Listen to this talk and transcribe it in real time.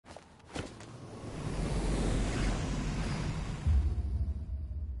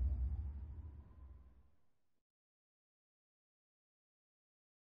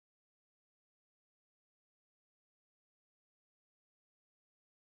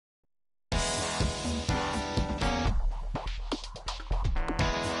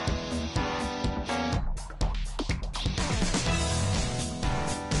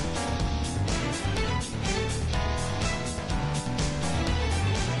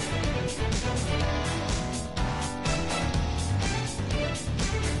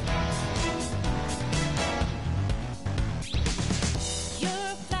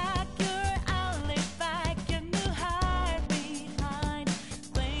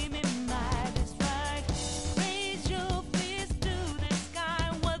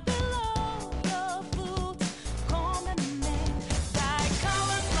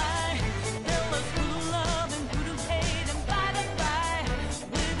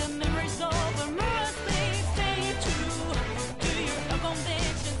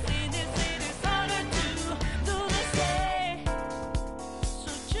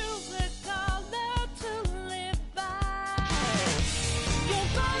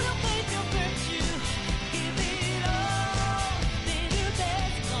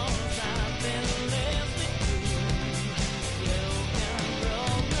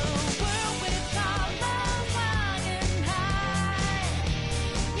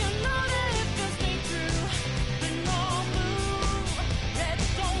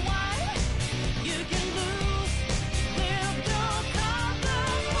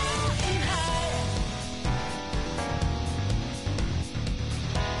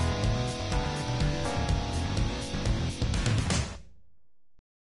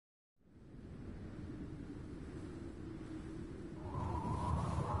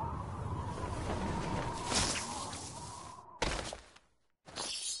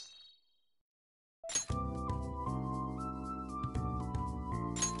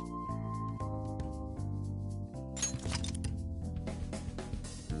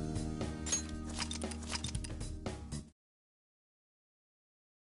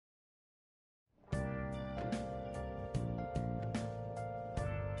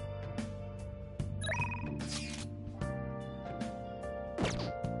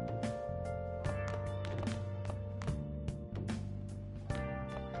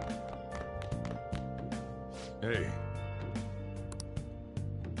Hey.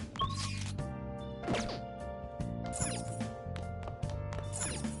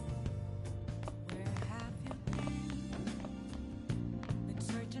 Where have you been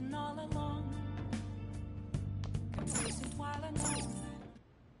searching all along, complacent while alone.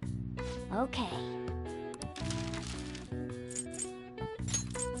 Okay.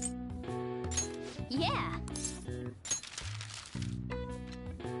 Yeah.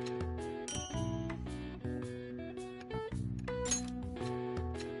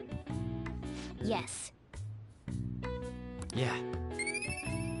 Yes. Yeah.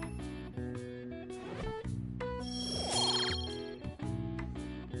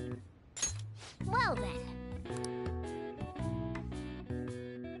 Well then.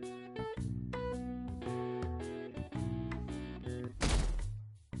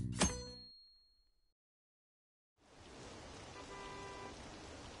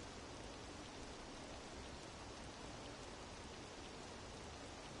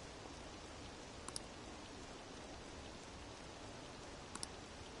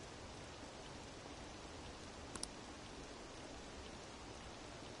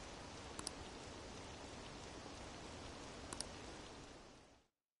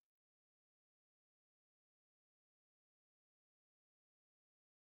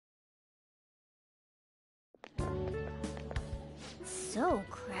 So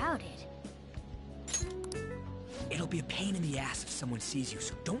crowded. It'll be a pain in the ass if someone sees you,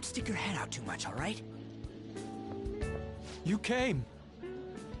 so don't stick your head out too much, alright? You came.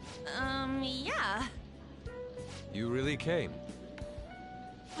 Yeah. You really came.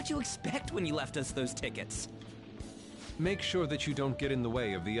 What'd you expect when you left us those tickets? Make sure that you don't get in the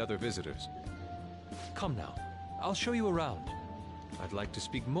way of the other visitors. Come now, I'll show you around. I'd like to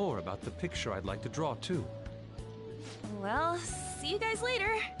speak more about the picture I'd like to draw, too. Well, see you guys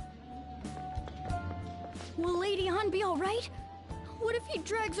later. Will Lady Han be alright? What if he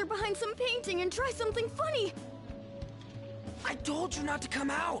drags her behind some painting and tries something funny? I told you not to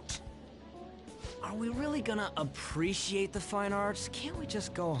come out! Are we really gonna appreciate the fine arts? Can't we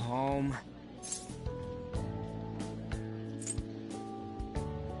just go home?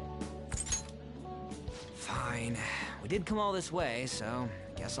 Fine. We did come all this way, so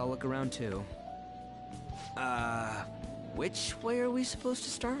I guess I'll look around too. Which way are we supposed to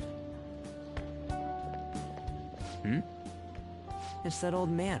start? It's that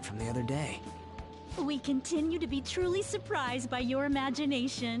old man from the other day. We continue to be truly surprised by your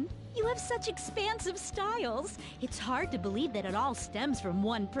imagination. You have such expansive styles. It's hard to believe that it all stems from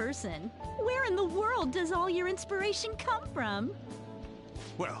one person. Where in the world does all your inspiration come from?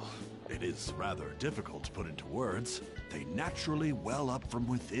 Well, it is rather difficult to put into words. They naturally well up from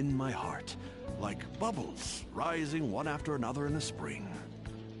within my heart, like bubbles rising one after another in the spring.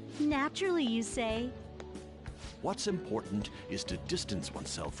 Naturally, you say. What's important is to distance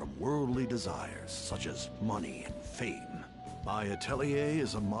oneself from worldly desires, such as money and fame. My atelier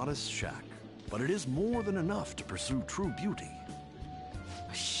is a modest shack, but it is more than enough to pursue true beauty.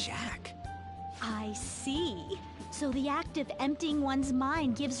 A shack? I see. So the act of emptying one's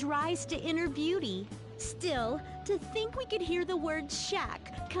mind gives rise to inner beauty. Still, to think we could hear the word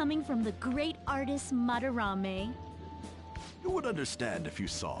shack coming from the great artist Madarame. You would understand if you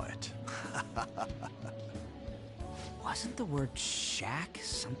saw it. Wasn't the word shack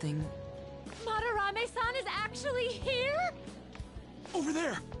something? Madarame-san is actually here? Over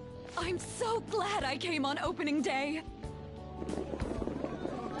there! I'm so glad I came on opening day.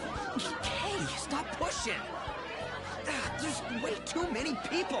 Hey, stop pushing! There's way too many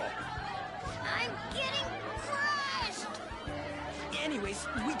people! I'm getting crushed! Anyways,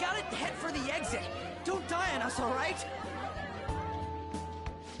 we gotta head for the exit. Don't die on us, alright?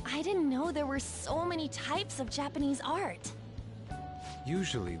 I didn't know there were so many types of Japanese art.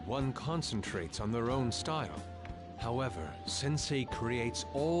 Usually one concentrates on their own style. However, Sensei creates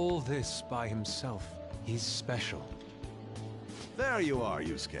all this by himself. He's special. There you are,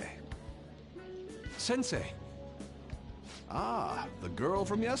 Yusuke. Sensei! Ah, the girl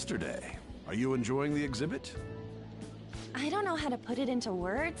from yesterday. Are you enjoying the exhibit? I don't know how to put it into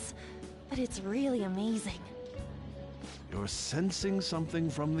words, but it's really amazing. You're sensing something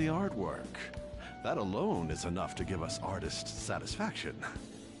from the artwork. That alone is enough to give us artist satisfaction.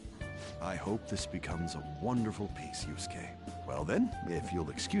 I hope this becomes a wonderful piece, Yusuke. Well then, if you'll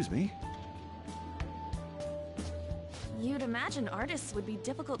excuse me. You'd imagine artists would be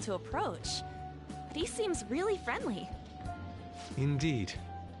difficult to approach, but he seems really friendly. Indeed.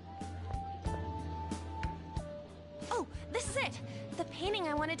 Oh, this is it! The painting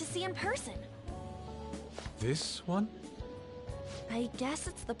I wanted to see in person. This one? I guess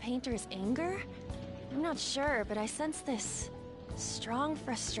it's the painter's anger? I'm not sure, but I sense this strong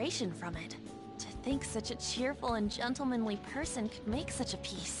frustration from it. To think such a cheerful and gentlemanly person could make such a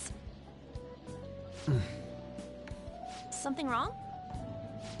piece. Something wrong?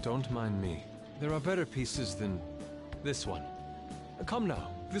 Don't mind me. There are better pieces than this one. Come now,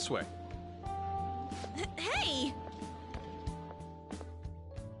 this way. Hey!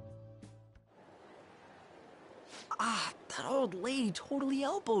 Ah, that old lady totally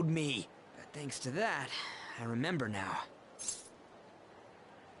elbowed me. But thanks to that, I remember now.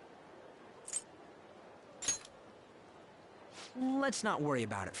 Let's not worry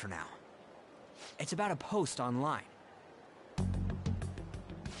about it for now. It's about a post online.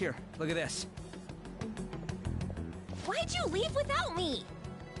 Here, look at this. Why'd you leave without me?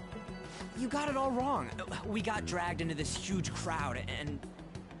 You got it all wrong. We got dragged into this huge crowd and...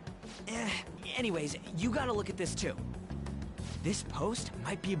 Anyways, you gotta look at this too. This post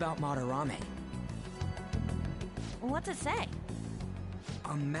might be about Madarame. What's it say?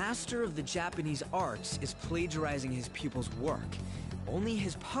 A master of the Japanese arts is plagiarizing his pupil's work. Only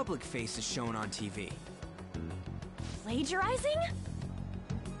his public face is shown on TV. Plagiarizing?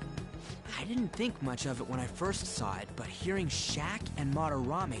 I didn't think much of it when I first saw it, but hearing Shaq and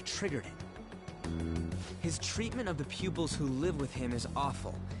Madarame triggered it. His treatment of the pupils who live with him is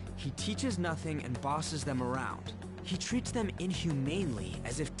awful. He teaches nothing and bosses them around. He treats them inhumanely,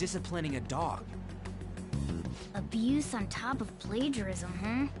 as if disciplining a dog. Abuse on top of plagiarism,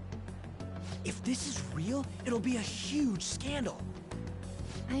 huh? If this is real, it'll be a huge scandal.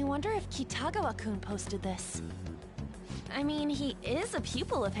 I wonder if Kitagawa-kun posted this. I mean, he is a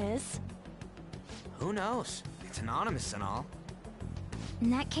pupil of his. Who knows? It's anonymous and all. In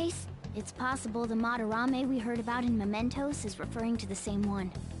that case, it's possible the Madarame we heard about in Mementos is referring to the same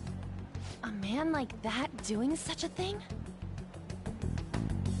one. A man like that doing such a thing?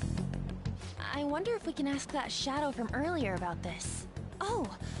 I wonder if we can ask that shadow from earlier about this. Oh,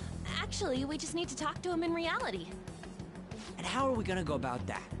 actually, we just need to talk to him in reality. And how are we gonna go about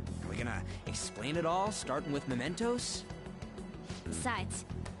that? Are we gonna explain it all, starting with Mementos? Besides,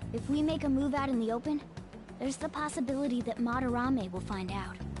 if we make a move out in the open, there's the possibility that Madarame will find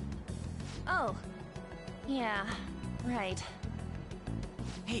out. Oh, yeah, right.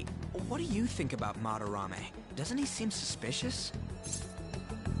 Hey, what do you think about Madarame? Doesn't he seem suspicious?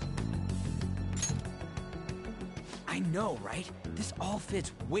 I know, right? This all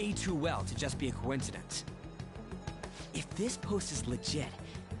fits way too well to just be a coincidence. If this post is legit,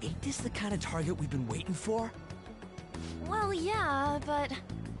 ain't this the kind of target we've been waiting for? Well, yeah, but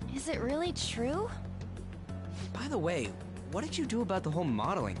is it really true? By the way, what did you do about the whole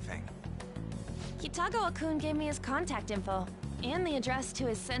modeling thing? Kitagawa-kun gave me his contact info, and the address to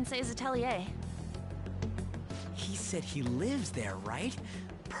his sensei's atelier. He said he lives there, right?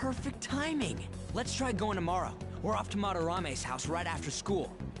 Perfect timing. Let's try going tomorrow. We're off to Madarame's house right after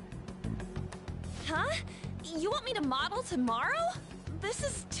school. Huh? You want me to model tomorrow? This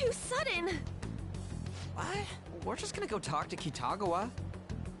is too sudden. What? We're just gonna go talk to Kitagawa.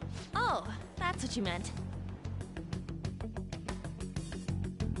 Oh, that's what you meant.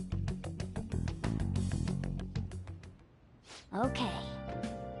 Okay.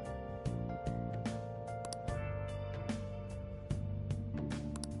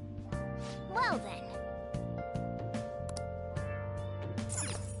 Well then.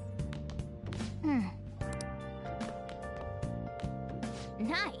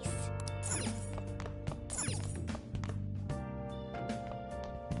 Nice.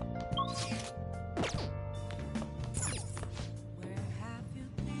 Where have you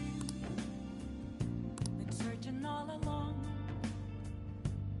been? Been searching all along,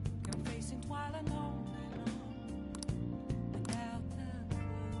 come facing twilight on and on, without a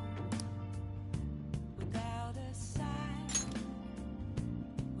clue, without a sign,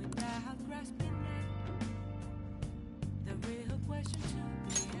 without grasping it. The real question to be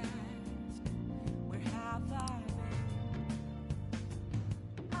asked: where have I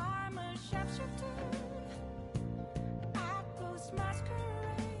been? I'm a sharpshooter. I ghost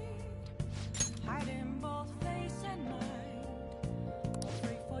masquerade, hiding both face and mind,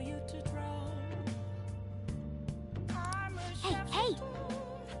 free for you to draw. I'm a Hey, hey!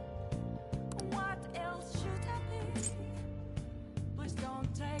 What else should I be? Please don't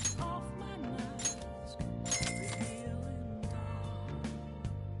take off my mask, revealing dawn.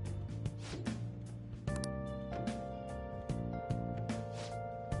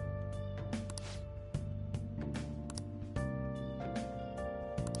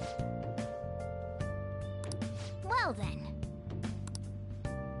 Well then.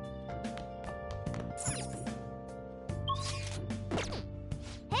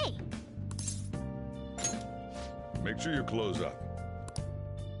 Hey! Make sure you close up.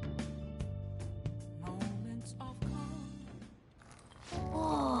 Moments of calm.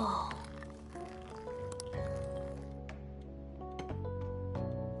 Whoa.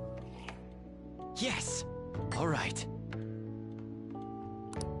 Yes! All right.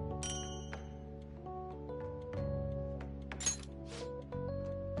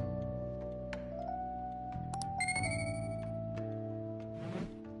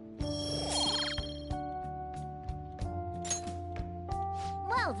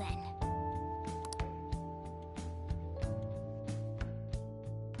 Well then.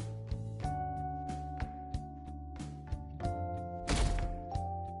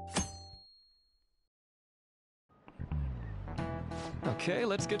 Okay,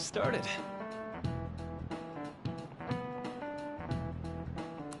 let's get started.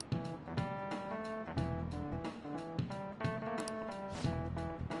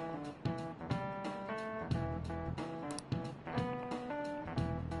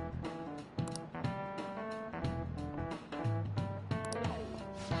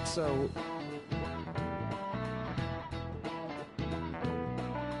 So,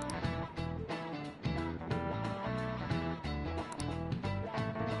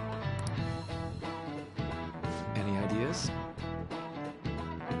 any ideas?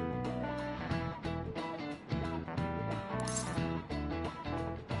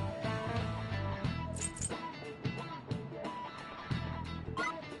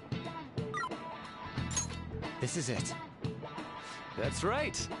 This is it. That's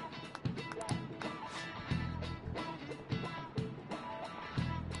right.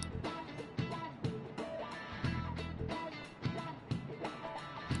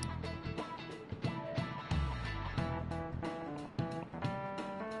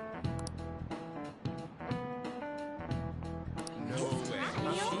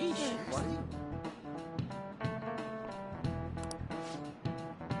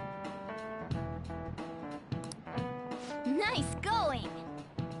 Nice going!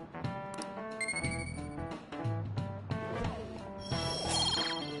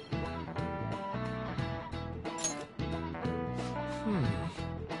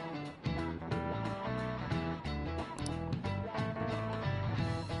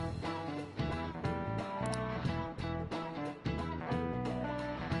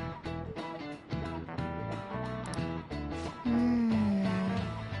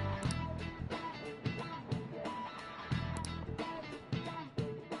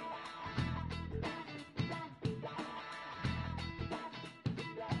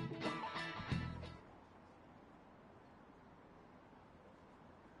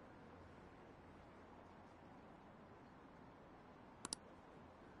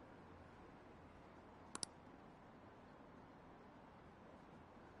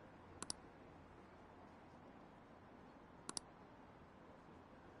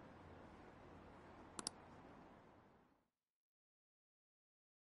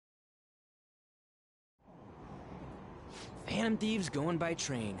 Phantom thieves going by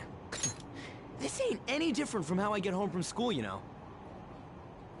train. This ain't any different from how I get home from school, you know.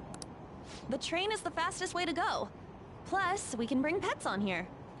 The train is the fastest way to go. Plus, we can bring pets on here.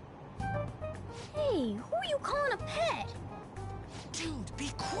 Hey, who are you calling a pet? Dude, be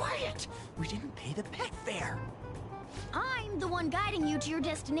quiet! We didn't pay the pet fare. I'm the one guiding you to your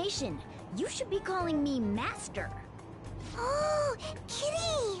destination. You should be calling me Master. Oh,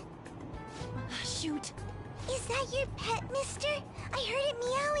 kitty! Shoot. Is that your pet, mister? I heard it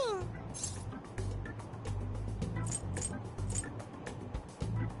meowing.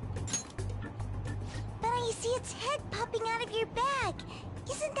 But I see its head popping out of your bag.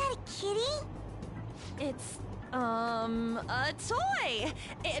 Isn't that a kitty? It's, a toy!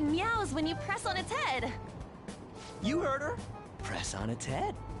 It meows when you press on its head. You heard her. Press on its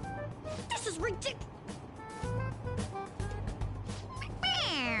head. This is ridiculous.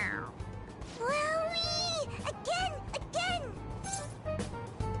 Wowie! Again! Again!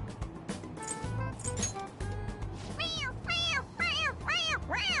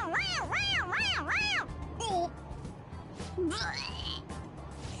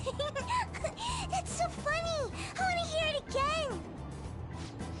 That's so funny! I want to hear it again!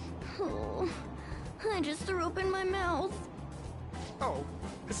 Oh, I just threw up in my mouth. Oh,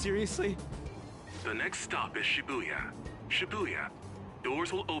 seriously? The next stop is Shibuya. Shibuya.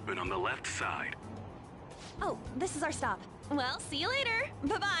 Doors will open on the left side. Oh, this is our stop. Well, see you later.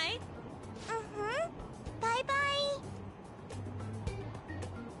 Bye-bye. Mm-hmm. Bye-bye!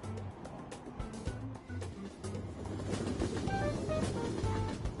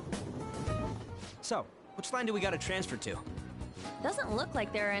 So, which line do we gotta transfer to? Doesn't look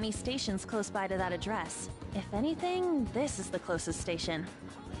like there are any stations close by to that address. If anything, this is the closest station.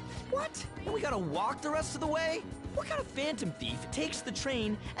 What? And we gotta walk the rest of the way? What kind of phantom thief takes the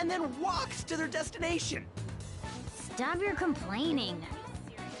train and then walks to their destination? Stop your complaining.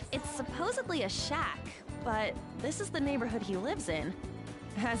 It's supposedly a shack, but this is the neighborhood he lives in.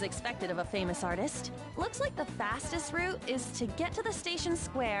 As expected of a famous artist. Looks like the fastest route is to get to the station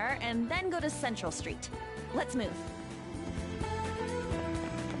square and then go to Central Street. Let's move.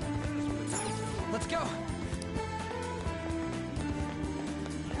 Let's go!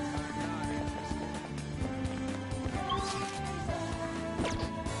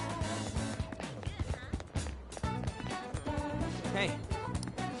 Hey.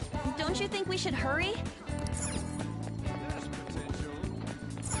 Don't you think we should hurry?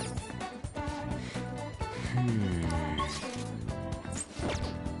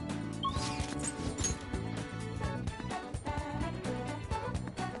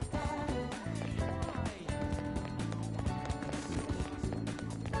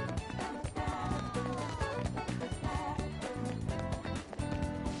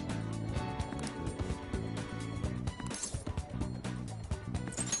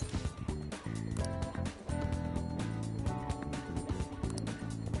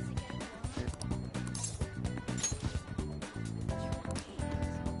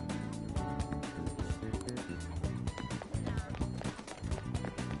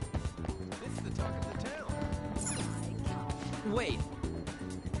 Wait.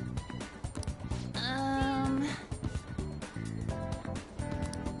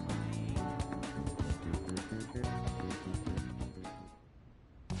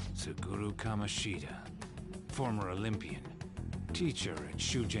 Suguru Kamashita, former Olympian, teacher at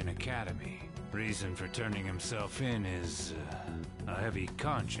Shujin Academy. Reason for turning himself in is a heavy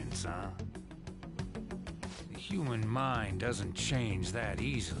conscience, huh? The human mind doesn't change that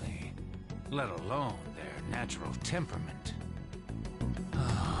easily, let alone their natural temperament.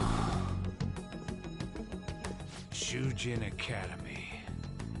 Shujin Academy.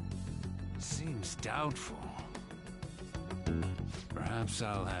 Seems doubtful. Perhaps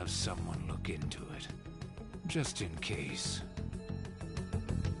I'll have someone look into it, just in case.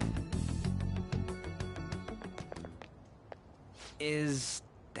 Is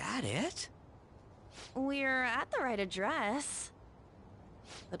that it? We're at the right address.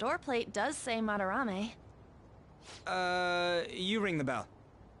 The door plate does say Madarame. You ring the bell.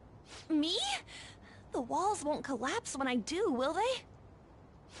 Me? The walls won't collapse when I do, will they?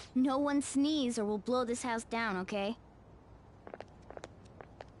 No one sneeze or we'll blow this house down, okay?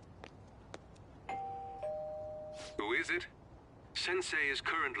 Who is it? Sensei is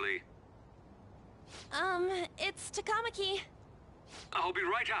currently... It's Takamaki. I'll be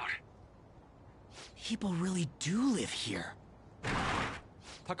right out. People really do live here.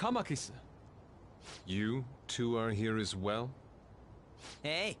 Takamaki-san. You two are here as well?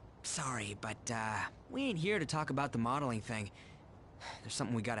 Hey, sorry, but, we ain't here to talk about the modeling thing. There's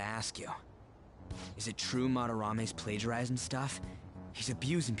something we gotta ask you. Is it true Madarame's plagiarizing stuff? He's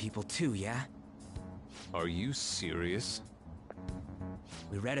abusing people too, yeah? Are you serious?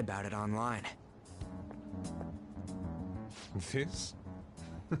 We read about it online. This?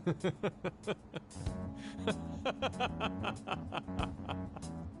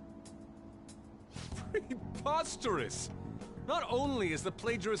 Preposterous! Not only is the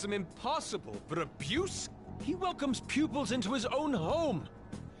plagiarism impossible, but abuse? He welcomes pupils into his own home!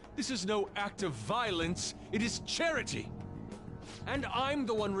 This is no act of violence, it is charity! And I'm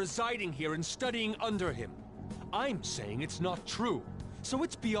the one residing here and studying under him. I'm saying it's not true, so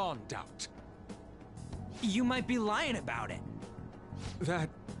it's beyond doubt. You might be lying about it.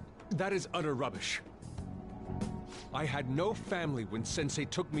 That is utter rubbish. I had no family when Sensei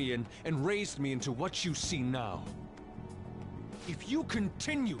took me in and raised me into what you see now. If you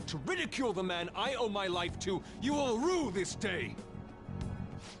continue to ridicule the man I owe my life to, you will rue this day!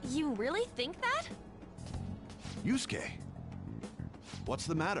 You really think that? Yusuke, what's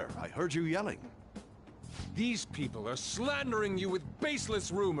the matter? I heard you yelling. These people are slandering you with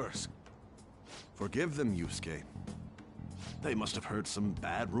baseless rumors. Forgive them, Yusuke. They must have heard some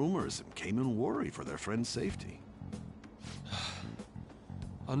bad rumors and came in worried for their friend's safety.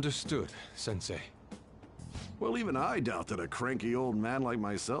 Understood, Sensei. Well, even I doubt that a cranky old man like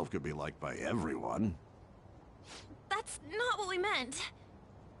myself could be liked by everyone. That's not what we meant.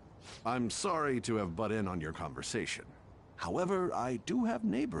 I'm sorry to have butt in on your conversation. However, I do have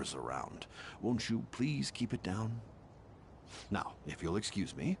neighbors around. Won't you please keep it down? Now, if you'll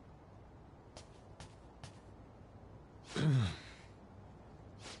excuse me.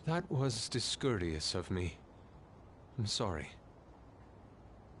 That was discourteous of me. I'm sorry.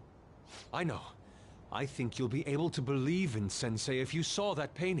 I know. I think you'll be able to believe in Sensei if you saw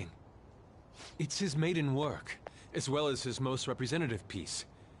that painting. It's his maiden work, as well as his most representative piece.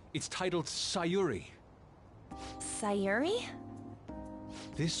 It's titled Sayuri. Sayuri?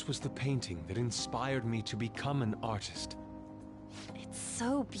 This was the painting that inspired me to become an artist. It's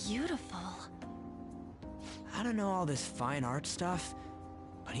so beautiful. I don't know all this fine art stuff,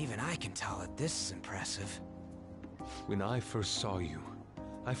 but even I can tell that this is impressive. When I first saw you,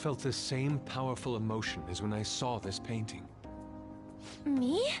 I felt the same powerful emotion as when I saw this painting.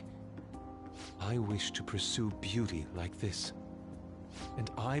 Me? I wish to pursue beauty like this.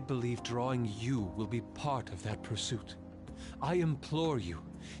 And I believe drawing you will be part of that pursuit. I implore you,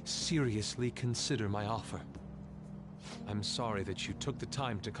 seriously consider my offer. I'm sorry that you took the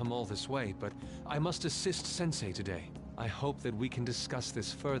time to come all this way, but I must assist Sensei today. I hope that we can discuss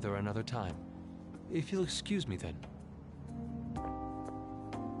this further another time. If you'll excuse me then.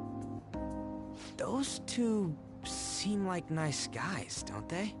 Those two seem like nice guys, don't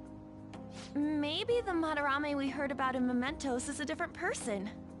they? Maybe the Madarame we heard about in Mementos is a different person.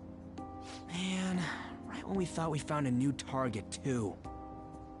 Man, right when we thought we found a new target, too.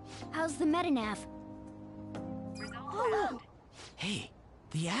 How's the metanav? Oh, Hey,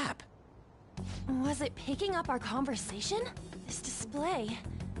 the app. was it picking up our conversation? This display.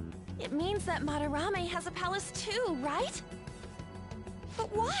 It means that Madarame has a palace too, right?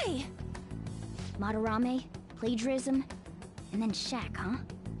 But why? Madarame, plagiarism, and then shack, huh?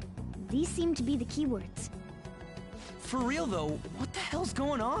 These seem to be the keywords. For real though, what the hell's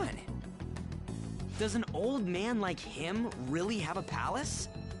going on? Does an old man like him really have a palace?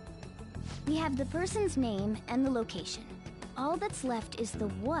 We have the person's name and the location. All that's left is the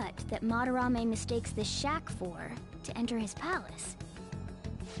what that Madarame mistakes the shack for to enter his palace.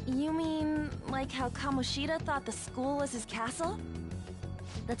 You mean, like how Kamoshida thought the school was his castle?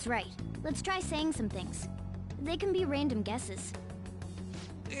 That's right. Let's try saying some things. They can be random guesses.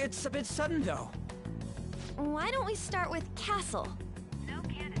 It's a bit sudden though. Why don't we start with castle? No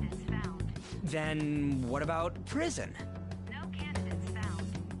candidates found. Then what about prison? No candidates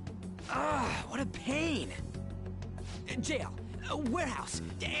found. Ah, what a pain! Jail, warehouse,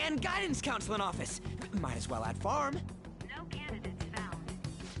 and guidance counseling office. Might as well add farm. No candidates found.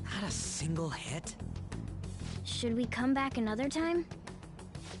 Not a single hit? Should we come back another time?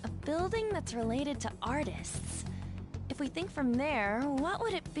 A building that's related to artists. If we think from there, what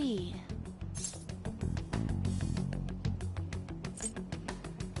would it be?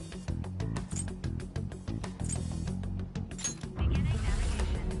 Beginning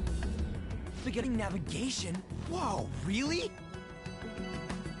navigation. Beginning navigation? Whoa, really?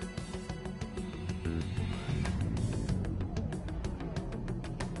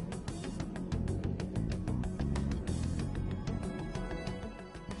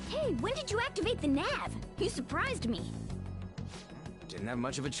 Hey, when did you activate the nav? You surprised me. Didn't have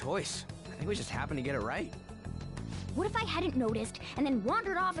much of a choice. I think we just happened to get it right. What if I hadn't noticed and then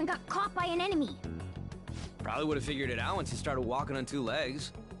wandered off and got caught by an enemy? Probably would have figured it out once you started walking on two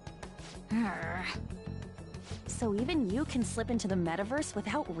legs. Arr. So even you can slip into the metaverse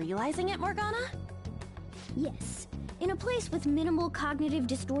without realizing it, Morgana? Yes. In a place with minimal cognitive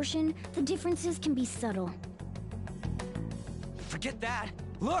distortion, the differences can be subtle. Forget that.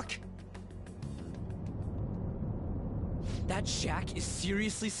 Look! That shack is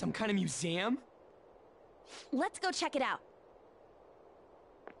seriously some kind of museum? Let's go check it out.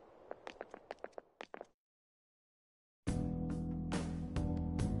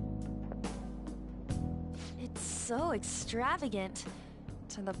 It's so extravagant,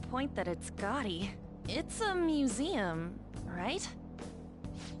 to the point that it's gaudy. It's a museum, right?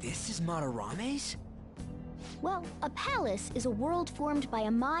 This is Madarame's? Well, a palace is a world formed by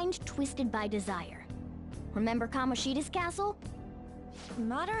a mind twisted by desire. Remember Kamoshida's castle?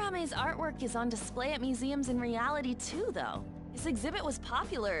 Madarame's artwork is on display at museums in reality too, though. His exhibit was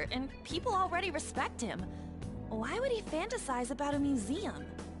popular, and people already respect him. Why would he fantasize about a museum?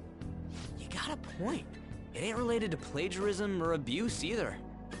 You got a point. It ain't related to plagiarism or abuse either.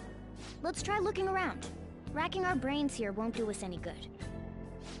 Let's try looking around. Racking our brains here won't do us any good.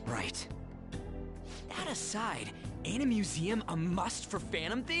 Right. That aside, ain't a museum a must for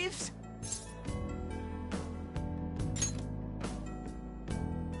Phantom Thieves?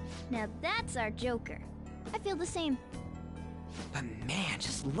 Now that's our Joker. I feel the same. But man,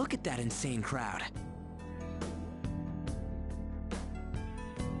 just look at that insane crowd.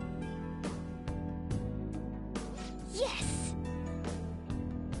 Yes!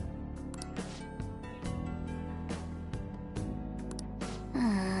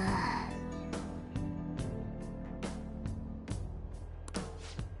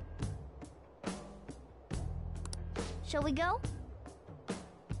 Shall we go?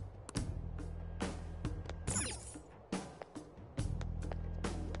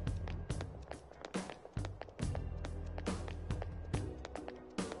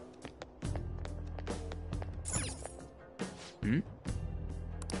 Hmm?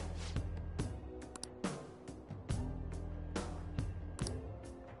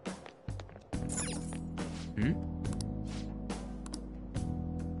 Hmm?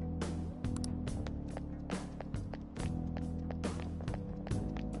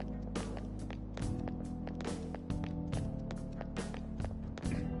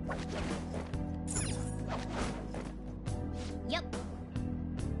 Yep.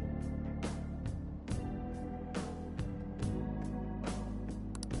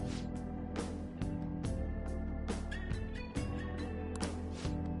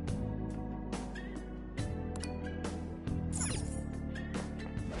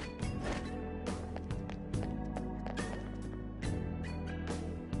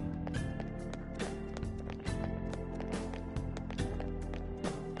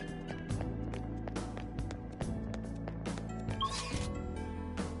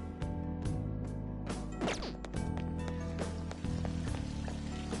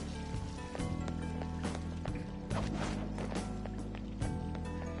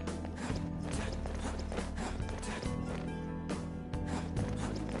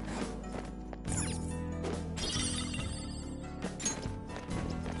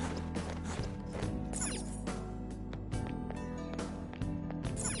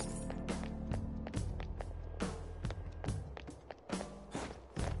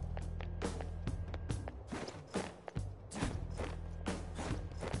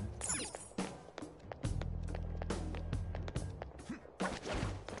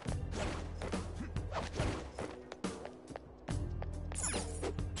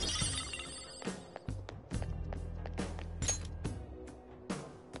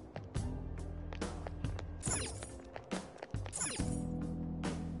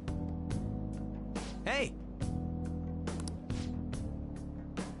 Hey!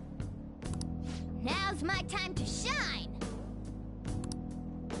 Now's my time to shine!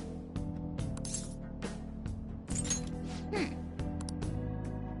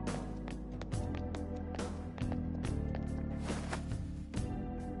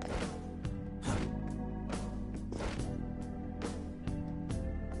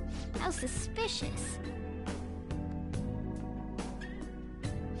 How suspicious.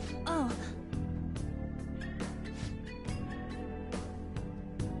 Oh,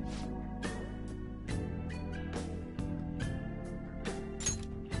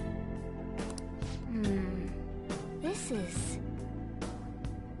 This is...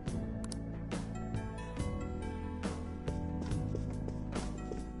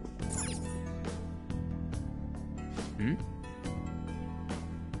 Hmm?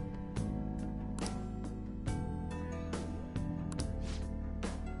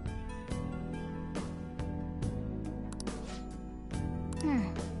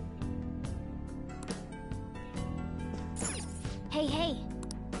 Hey, hey.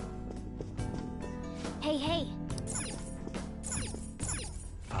 Hey, hey.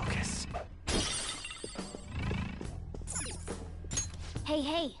 Focus. Hey,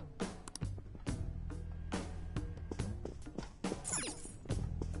 hey.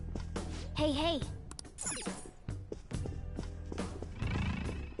 Hey, hey.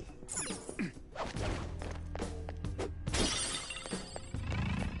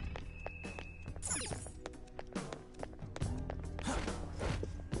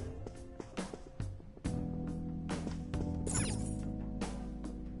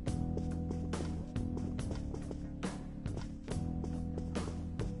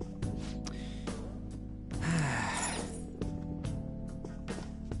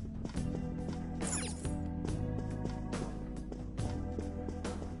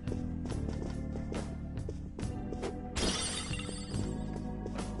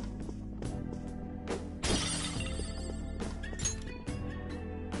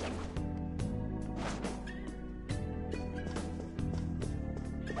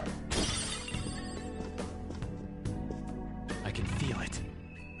 I can feel it.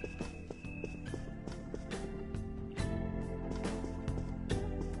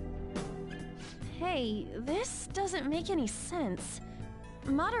 hey, this doesn't make any sense.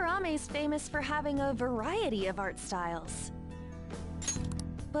 Madarame's famous for having a variety of art styles.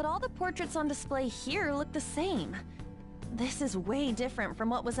 But all the portraits on display here look the same. This is way different from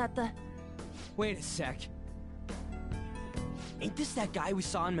what was at the... Wait a sec. Ain't this that guy we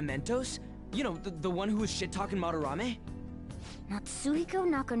saw in Mementos? You know, the one who was shit-talking Madarame? Natsuhiko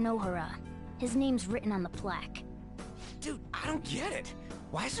Nakanohara. His name's written on the plaque. Dude, I don't get it.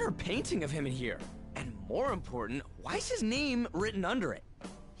 Why is there a painting of him in here? And more important, why is his name written under it?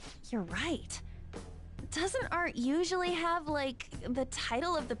 You're right. Doesn't art usually have, like, the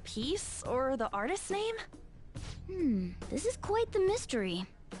title of the piece or the artist's name? This is quite the mystery.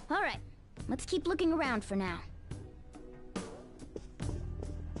 All right, let's keep looking around for now.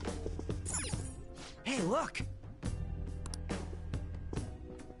 Hey, look!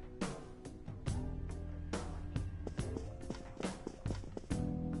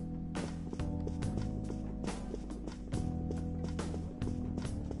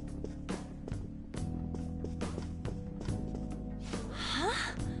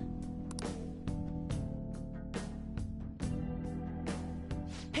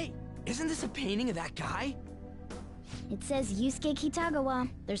 Hey, isn't this a painting of that guy? It says Yusuke Kitagawa.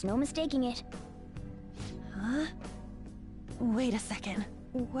 There's no mistaking it. Huh? Wait a second.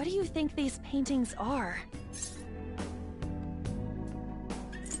 What do you think these paintings are?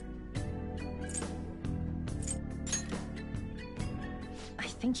 I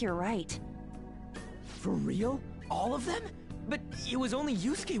think you're right. For real? All of them? But it was only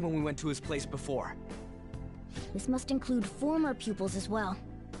Yusuke when we went to his place before. This must include former pupils as well.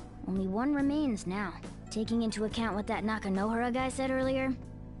 Only one remains now. Taking into account what that Nakanohara guy said earlier,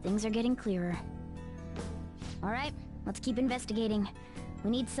 things are getting clearer. All right, let's keep investigating.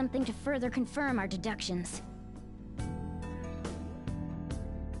 We need something to further confirm our deductions.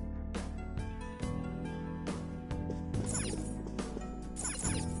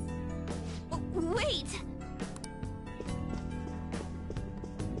 Wait!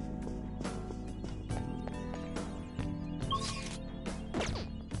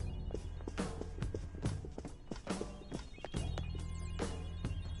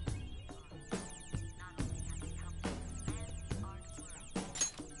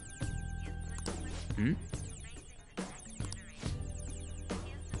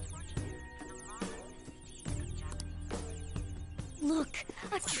 Look,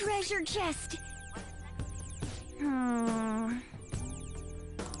 a treasure chest!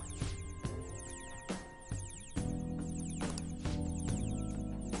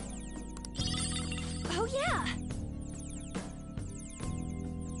 Oh yeah!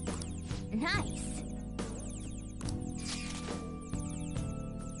 Nice!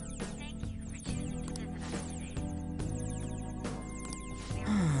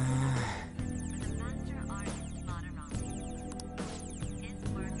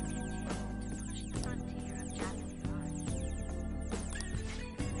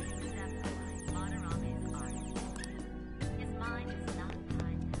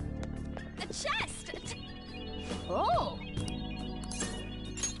 A chest! Oh!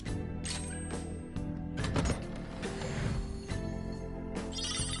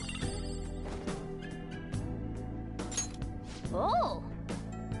 Oh!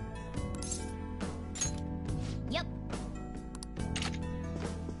 Yep.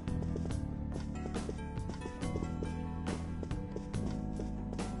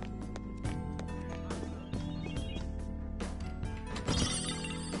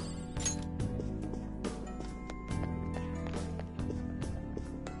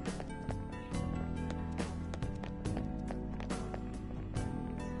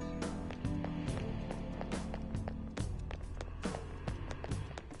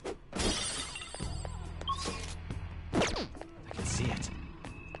 I can see it.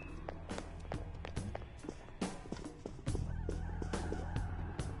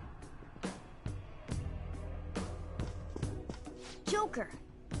 Joker.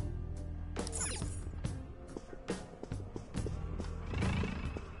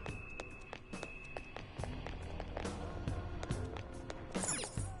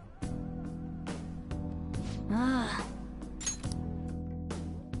 Ah.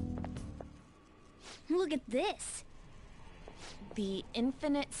 Look at this. The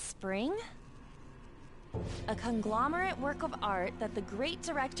Infinite Spring? A conglomerate work of art that the great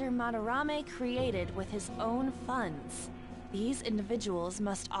director Madarame created with his own funds. These individuals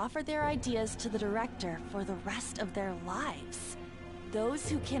must offer their ideas to the director for the rest of their lives. Those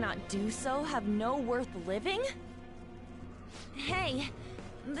who cannot do so have no worth living? Hey,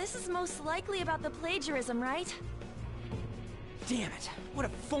 this is most likely about the plagiarism, right? Damn it, what a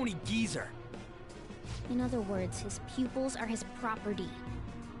phony geezer. In other words, his pupils are his property.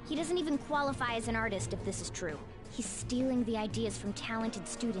 He doesn't even qualify as an artist if this is true. He's stealing the ideas from talented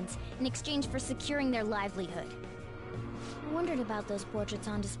students in exchange for securing their livelihood. I wondered about those portraits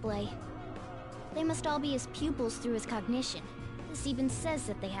on display. They must all be his pupils through his cognition. This even says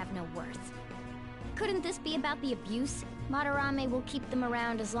that they have no worth. Couldn't this be about the abuse? Madarame will keep them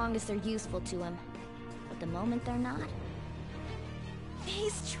around as long as they're useful to him. But the moment they're not,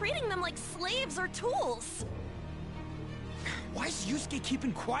 He's treating them like slaves or tools. Why is Yusuke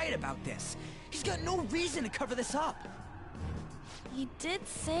keeping quiet about this? He's got no reason to cover this up. He did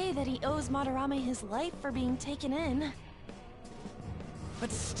say that he owes Madarame his life for being taken in.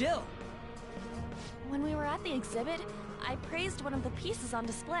 But still. When we were at the exhibit, I praised one of the pieces on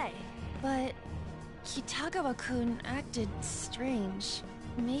display. But Kitagawa-kun acted strange.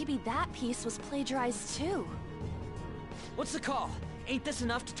 Maybe that piece was plagiarized too. What's the call? Ain't this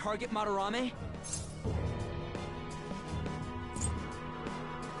enough to target Madarame?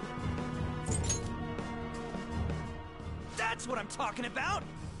 That's what I'm talking about!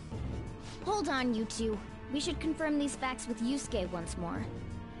 Hold on, you two. We should confirm these facts with Yusuke once more.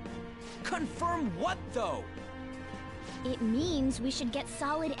 Confirm what, though? It means we should get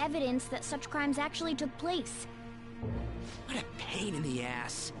solid evidence that such crimes actually took place. What a pain in the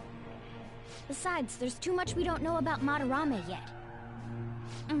ass. Besides, there's too much we don't know about Madarame yet.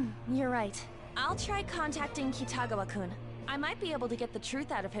 You're right. I'll try contacting Kitagawa-kun. I might be able to get the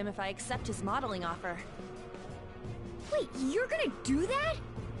truth out of him if I accept his modeling offer. Wait, you're gonna do that?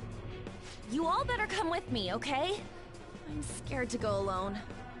 You all better come with me, okay? I'm scared to go alone.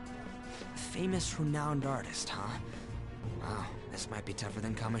 Famous, renowned artist, huh? Wow, this might be tougher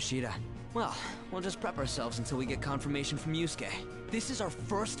than Kamoshida. Well, we'll just prep ourselves until we get confirmation from Yusuke. This is our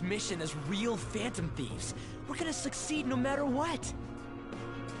first mission as real Phantom Thieves. We're gonna succeed no matter what.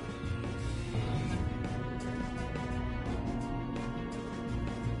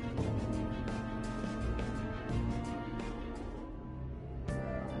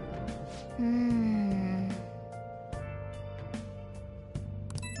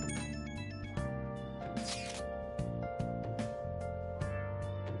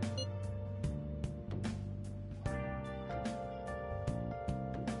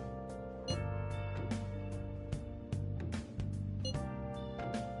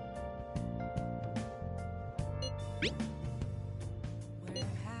 Where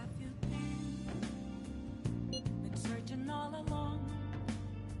have you been? Been searching all along.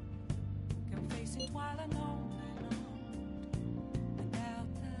 Can face it while alone and on. Without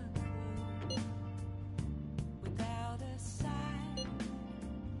a clue, without a sign,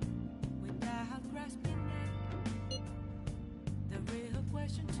 without grasping it. The real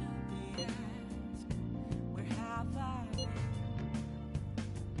question to be asked: where have I been?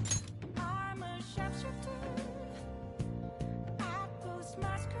 I'm a sharpshooter.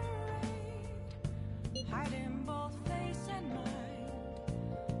 Masquerade, hiding both face and mind,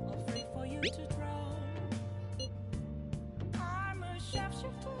 afraid for you to draw. I'm a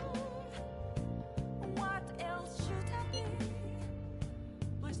sharpshooter. What else should I be?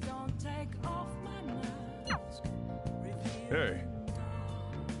 Please don't take off my mask. Hey.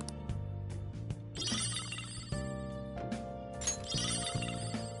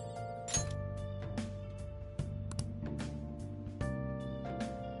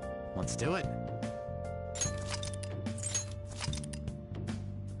 Let's do it.